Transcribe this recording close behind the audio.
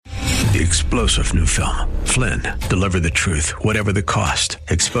The explosive new film, Flynn, deliver the truth, whatever the cost,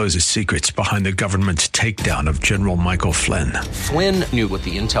 exposes secrets behind the government's takedown of General Michael Flynn. Flynn knew what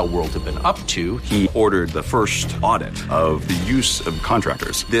the intel world had been up to. He ordered the first audit of the use of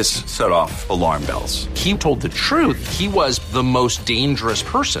contractors. This set off alarm bells. He told the truth. He was the most dangerous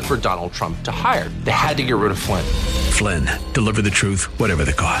person for Donald Trump to hire. They had to get rid of Flynn. Flynn, deliver the truth, whatever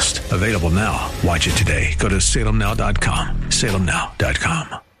the cost. Available now. Watch it today. Go to salemnow.com.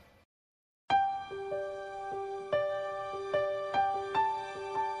 salemnow.com.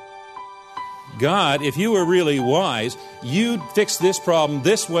 God, if you were really wise, you'd fix this problem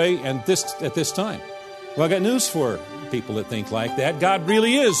this way and this at this time. Well, I got news for people that think like that. God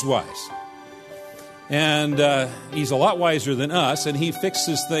really is wise. And He's a lot wiser than us, and He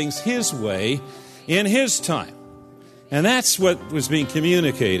fixes things His way in His time. And that's what was being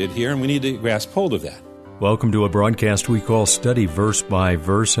communicated here, and we need to grasp hold of that. Welcome to a broadcast we call Study Verse by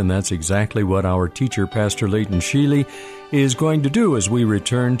Verse, and that's exactly what our teacher, Pastor Leighton Sheely, is going to do as we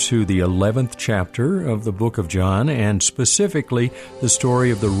return to the 11th chapter of the book of John, and specifically the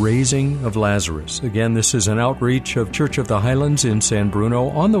story of the raising of Lazarus. Again, this is an outreach of Church of the Highlands in San Bruno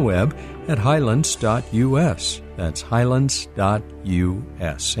on the web at highlands.us. That's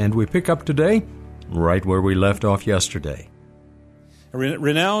highlands.us. And we pick up today right where we left off yesterday. A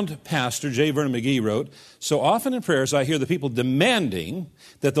renowned pastor, J. Vernon McGee, wrote, "So often in prayers I hear the people demanding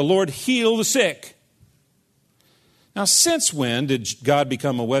that the Lord heal the sick." Now, since when did God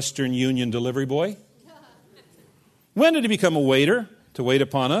become a Western Union delivery boy? When did He become a waiter to wait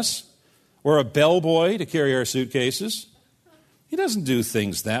upon us? Or a bellboy to carry our suitcases? He doesn't do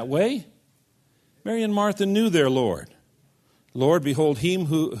things that way. Mary and Martha knew their Lord. "Lord, behold, he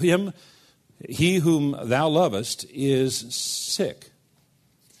whom thou lovest is sick."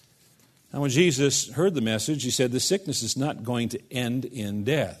 Now, when Jesus heard the message, He said, the sickness is not going to end in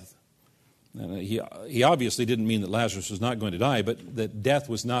death. He obviously didn't mean that Lazarus was not going to die, but that death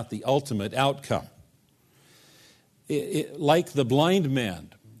was not the ultimate outcome. Like the blind man,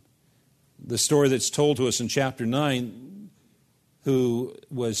 the story that's told to us in chapter 9, who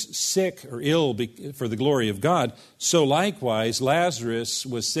was sick or ill for the glory of God, so likewise Lazarus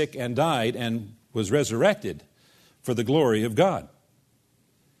was sick and died and was resurrected for the glory of God.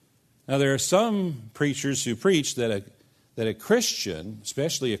 Now, there are some preachers who preach that a Christian,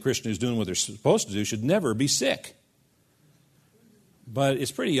 especially a Christian who's doing what they're supposed to do, should never be sick. But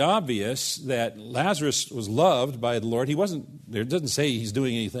it's pretty obvious that Lazarus was loved by the Lord. It doesn't say he's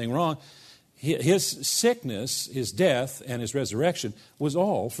doing anything wrong. His sickness, his death, and his resurrection was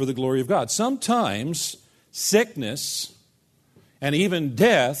all for the glory of God. Sometimes sickness and even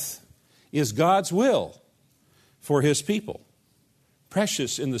death is God's will for His people.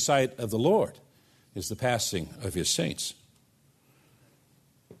 Precious in the sight of the Lord is the passing of His saints.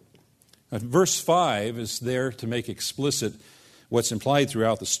 Now, verse 5 is there to make explicit what's implied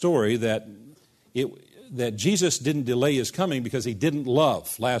throughout the story, that Jesus didn't delay His coming because He didn't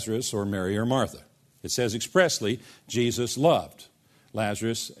love Lazarus or Mary or Martha. It says expressly, Jesus loved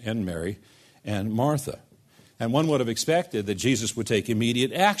Lazarus and Mary and Martha. And one would have expected that Jesus would take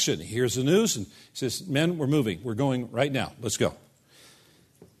immediate action. He hears the news and he says, "Men, we're moving. We're going right now. Let's go."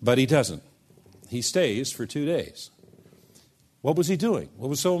 But He doesn't. He stays for 2 days. What was He doing? What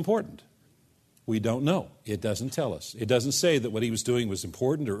was so important? We don't know. It doesn't tell us. It doesn't say that what He was doing was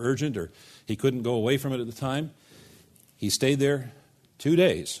important or urgent or He couldn't go away from it at the time. He stayed there 2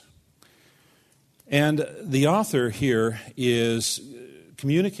 days. And the author here is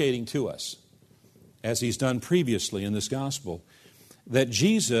communicating to us, as he's done previously in this gospel, that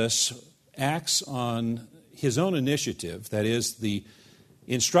Jesus acts on His own initiative, that is, the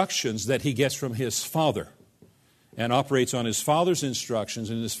instructions that He gets from His Father, and operates on His Father's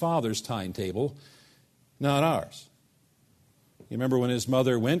instructions and His Father's timetable, not ours. You remember when His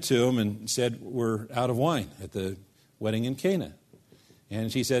mother went to Him and said, "We're out of wine at the wedding in Cana."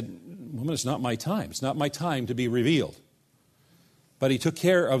 And she said, "Woman, it's not my time. It's not my time to be revealed." But He took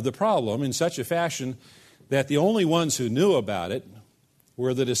care of the problem in such a fashion that the only ones who knew about it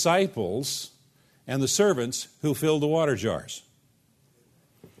were the disciples and the servants who filled the water jars.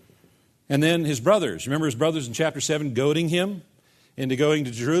 And then His brothers. Remember His brothers in chapter 7 goading Him into going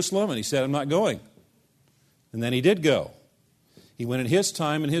to Jerusalem? And He said, "I'm not going." And then He did go. He went in His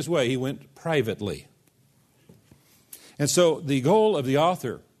time and His way. He went privately. And so the goal of the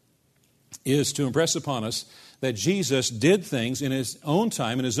author is to impress upon us that Jesus did things in His own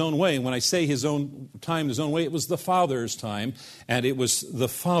time, in His own way. And when I say His own time, His own way, it was the Father's time, and it was the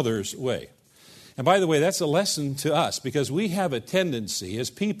Father's way. And by the way, that's a lesson to us, because we have a tendency as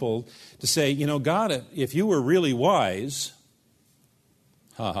people to say, "God, if you were really wise,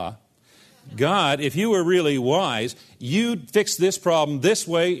 God, if you were really wise, you'd fix this problem this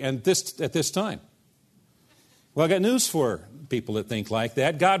way and this at this time. Well, I got news for people that think like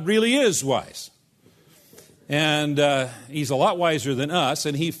that. God really is wise. And He's a lot wiser than us,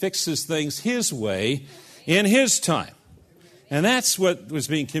 and He fixes things His way in His time. And that's what was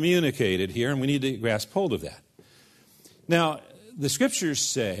being communicated here, and we need to grasp hold of that. Now, the Scriptures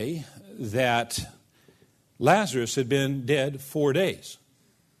say that Lazarus had been dead 4 days.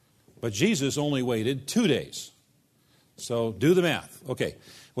 But Jesus only waited 2 days. So do the math. Okay.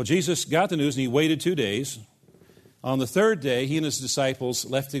 Well, Jesus got the news and He waited 2 days. On the third day, He and His disciples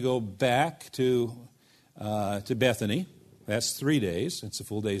left to go back to Bethany. That's 3 days. It's a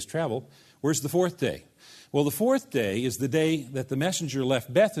full day's travel. Where's the fourth day? Well, the fourth day is the day that the messenger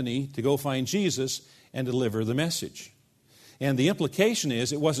left Bethany to go find Jesus and deliver the message. And the implication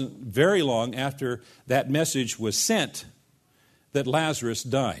is it wasn't very long after that message was sent that Lazarus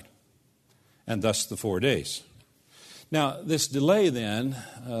died. And thus the 4 days. Now, this delay then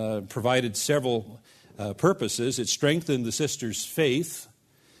provided several purposes. It strengthened the sisters' faith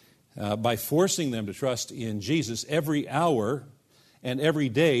by forcing them to trust in Jesus. Every hour and every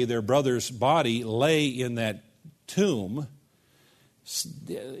day their brother's body lay in that tomb.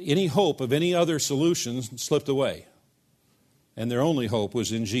 Any hope of any other solution slipped away. And their only hope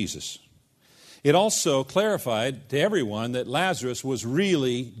was in Jesus. It also clarified to everyone that Lazarus was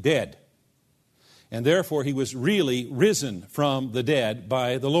really dead. And therefore, he was really risen from the dead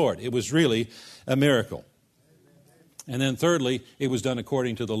by the Lord. It was really a miracle. And then thirdly, it was done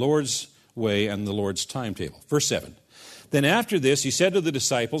according to the Lord's way and the Lord's timetable. Verse 7. Then after this, He said to the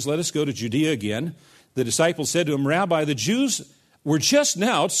disciples, let us go to Judea again. The disciples said to Him, Rabbi, the Jews were just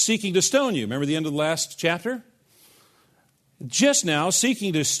now seeking to stone you. Remember the end of the last chapter? Just now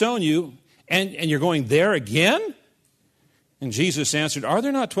seeking to stone you, and you're going there again? And Jesus answered, are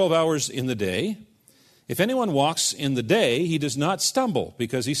there not 12 hours in the day? If anyone walks in the day, he does not stumble,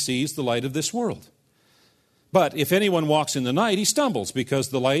 because he sees the light of this world. But if anyone walks in the night, he stumbles, because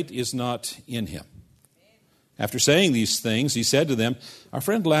the light is not in him. After saying these things, He said to them, our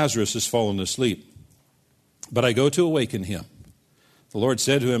friend Lazarus has fallen asleep, but I go to awaken him. The Lord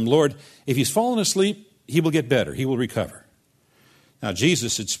said to him, Lord, if he's fallen asleep, he will get better, he will recover. Now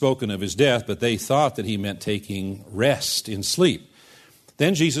Jesus had spoken of his death, but they thought that He meant taking rest in sleep.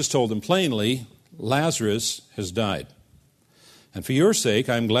 Then Jesus told them plainly, Lazarus has died. And for your sake,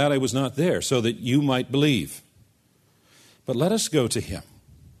 I am glad I was not there, so that you might believe. But let us go to him.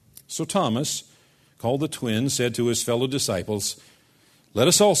 So Thomas, called the twin, said to his fellow disciples, let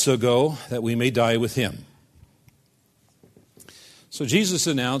us also go, that we may die with him. So Jesus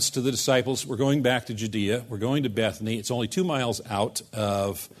announced to the disciples, we're going back to Judea, we're going to Bethany. It's only 2 miles out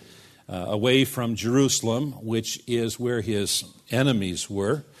of, away from Jerusalem, which is where His enemies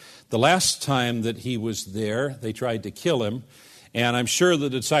were. The last time that He was there, they tried to kill Him. And I'm sure the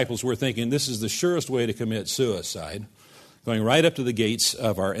disciples were thinking, this is the surest way to commit suicide, going right up to the gates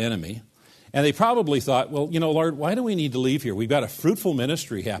of our enemy. And they probably thought, well, Lord, why do we need to leave here? We've got a fruitful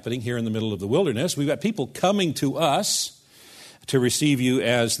ministry happening here in the middle of the wilderness. We've got people coming to us to receive You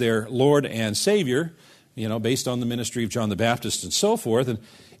as their Lord and Savior, based on the ministry of John the Baptist and so forth.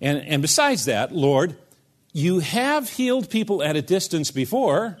 And besides that, Lord, You have healed people at a distance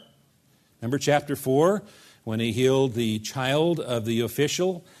before. Remember chapter 4, when He healed the child of the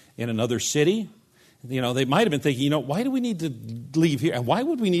official in another city? They might have been thinking, why do we need to leave here? And why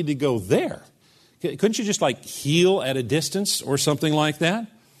would we need to go there? Couldn't you just heal at a distance or something like that?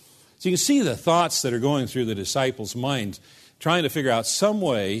 So you can see the thoughts that are going through the disciples' minds, trying to figure out some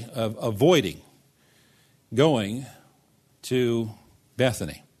way of avoiding going to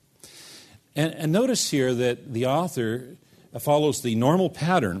Bethany. And notice here that the author follows the normal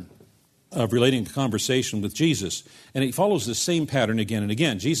pattern of relating to conversation with Jesus. And he follows the same pattern again and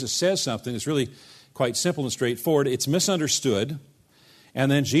again. Jesus says something that's really quite simple and straightforward. It's misunderstood. And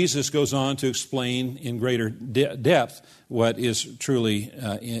then Jesus goes on to explain in greater depth what is truly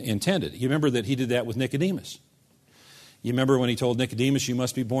intended. You remember that He did that with Nicodemus. You remember when He told Nicodemus, you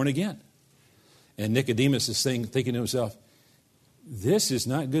must be born again. And Nicodemus is thinking to himself, this is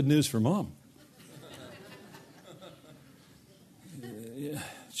not good news for Mom.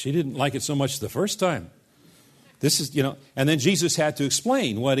 She didn't like it so much the first time. This is, and then Jesus had to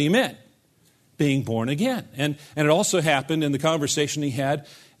explain what He meant, being born again. And it also happened in the conversation He had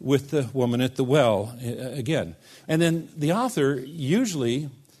with the woman at the well again. And then the author usually,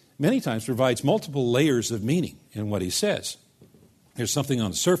 many times, provides multiple layers of meaning in what he says. There's something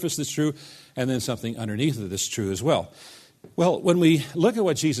on the surface that's true, and then something underneath it that's true as well. Well, when we look at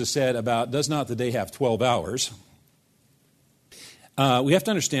what Jesus said about, does not the day have 12 hours? we have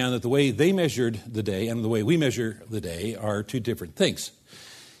to understand that the way they measured the day and the way we measure the day are two different things.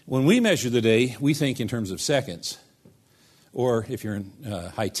 When we measure the day, we think in terms of seconds, or if you're in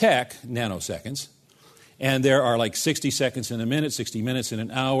high tech, nanoseconds. And there are like 60 seconds in a minute, 60 minutes in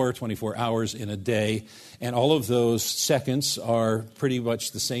an hour, 24 hours in a day. And all of those seconds are pretty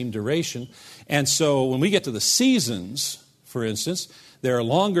much the same duration. And so when we get to the seasons, for instance, there are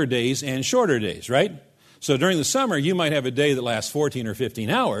longer days and shorter days, right? So during the summer, you might have a day that lasts 14 or 15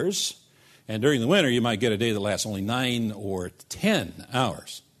 hours. And during the winter, you might get a day that lasts only 9 or 10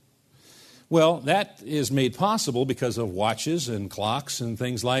 hours. Well, that is made possible because of watches and clocks and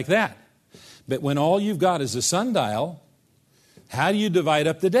things like that. But when all you've got is a sundial, how do you divide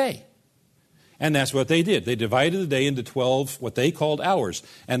up the day? And that's what they did. They divided the day into 12, what they called hours.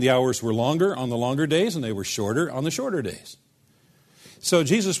 And the hours were longer on the longer days, and they were shorter on the shorter days. So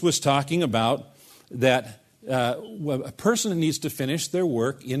Jesus was talking about that a person needs to finish their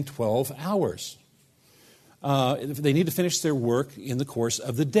work in 12 hours. They need to finish their work in the course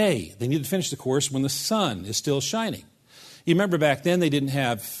of the day. They need to finish the course when the sun is still shining. You remember back then they didn't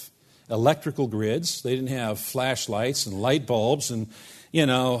have electrical grids. They didn't have flashlights and light bulbs and,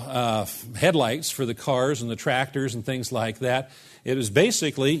 headlights for the cars and the tractors and things like that. It was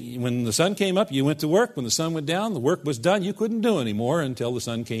basically when the sun came up, you went to work. When the sun went down, the work was done. You couldn't do anymore until the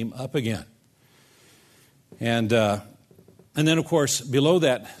sun came up again. And then, of course, below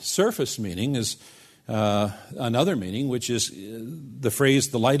that surface meaning is another meaning, which is the phrase,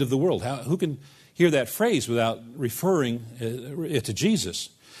 the light of the world. Who can hear that phrase without referring it to Jesus?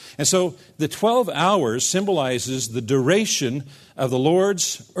 And so the 12 hours symbolizes the duration of the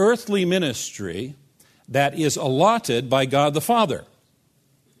Lord's earthly ministry that is allotted by God the Father.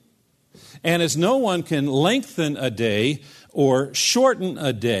 And as no one can lengthen a day or shorten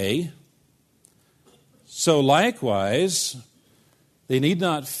a day, so likewise, they need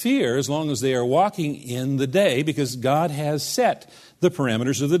not fear as long as they are walking in the day, because God has set the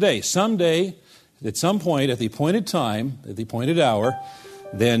parameters of the day. Someday, at some point, at the appointed time, at the appointed hour,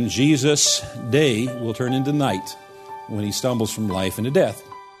 then Jesus' day will turn into night when he stumbles from life into death.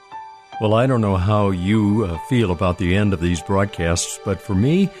 Well, I don't know how you feel about the end of these broadcasts, but for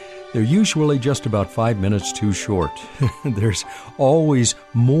me, they're usually just about 5 minutes too short. There's always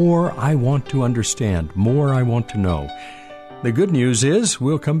more I want to understand, more I want to know. The good news is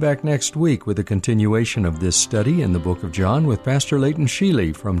we'll come back next week with a continuation of this study in the book of John with Pastor Leighton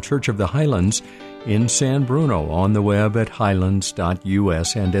Sheely from Church of the Highlands in San Bruno on the web at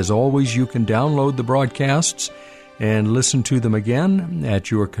highlands.us. And as always, you can download the broadcasts and listen to them again at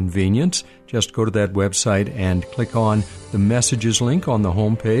your convenience. Just go to that website and click on the Messages link on the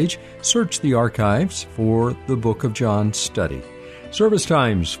home page. Search the archives for the Book of John study. Service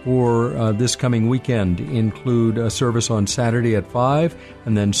times for this coming weekend include a service on Saturday at 5,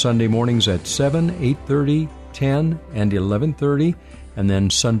 and then Sunday mornings at 7, 8:30, 10, and 11:30, and then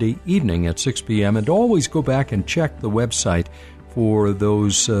Sunday evening at 6 p.m. And always go back and check the website for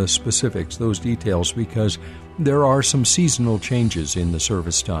those specifics, those details, because there are some seasonal changes in the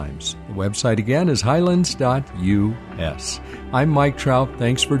service times. The website again is highlands.us. I'm Mike Trout.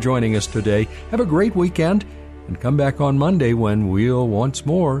 Thanks for joining us today. Have a great weekend, and come back on Monday when we'll once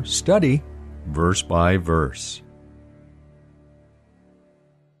more study verse by verse.